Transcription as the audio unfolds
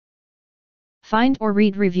Find or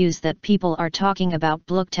read reviews that people are talking about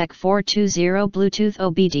BLCKTEC 420 Bluetooth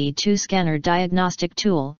OBD2 Scanner Diagnostic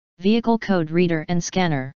Tool, Vehicle Code Reader and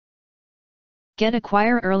Scanner.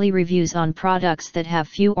 Acquire early reviews on products that have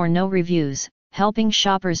few or no reviews, helping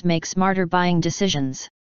shoppers make smarter buying decisions.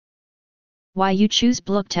 Why you choose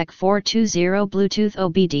BLCKTEC 420 Bluetooth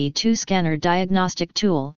OBD2 Scanner Diagnostic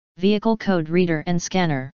Tool, Vehicle Code Reader and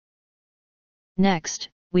Scanner. Next,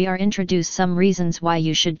 we are introduce some reasons why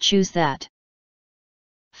you should choose that.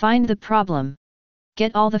 Find the problem.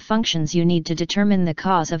 Get all the functions you need to determine the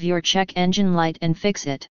cause of your check engine light and fix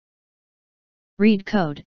it. Read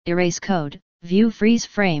code, erase code, view freeze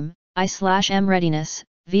frame, I/M readiness,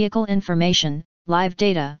 vehicle information, live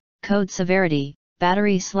data, code severity,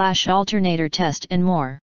 battery/alternator test and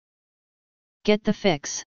more. Get the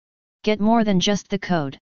fix. Get more than just the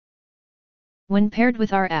code. When paired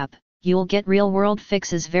with our app, you'll get real-world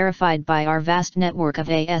fixes verified by our vast network of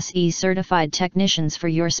ASE-certified technicians for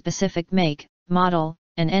your specific make, model,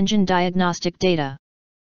 and engine diagnostic data.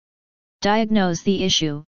 Diagnose the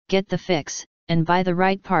issue, get the fix, and buy the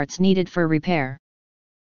right parts needed for repair.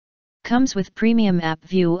 Comes with premium app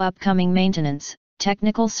view upcoming maintenance,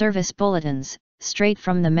 technical service bulletins, straight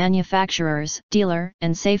from the manufacturer's dealer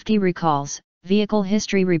and safety recalls, vehicle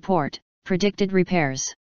history report, predicted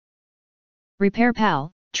repairs. Repair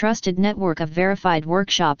Pal, trusted network of verified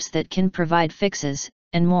workshops that can provide fixes,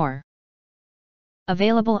 and more.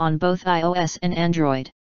 Available on both iOS and Android.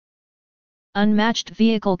 Unmatched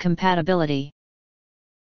vehicle compatibility.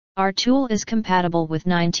 Our tool is compatible with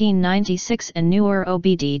 1996 and newer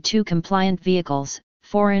OBD2 compliant vehicles,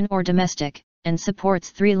 foreign or domestic, and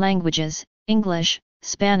supports 3 languages, English,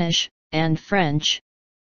 Spanish, and French.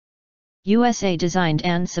 USA designed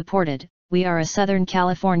and supported. We are a Southern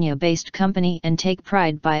California-based company and take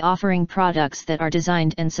pride by offering products that are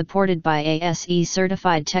designed and supported by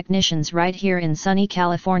ASE-certified technicians right here in sunny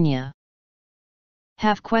California.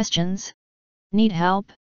 Have questions? Need help?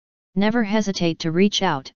 Never hesitate to reach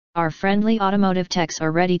out, our friendly automotive techs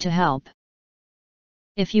are ready to help.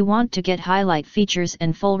 If you want to get highlight features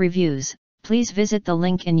and full reviews, please visit the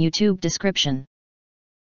link in YouTube description.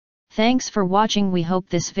 Thanks for watching. We hope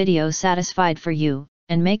this video satisfied for you.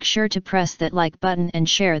 And make sure to press that like button and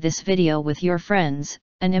share this video with your friends,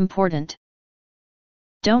 and important.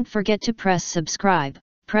 Don't forget to press subscribe,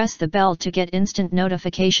 press the bell to get instant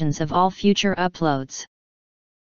notifications of all future uploads.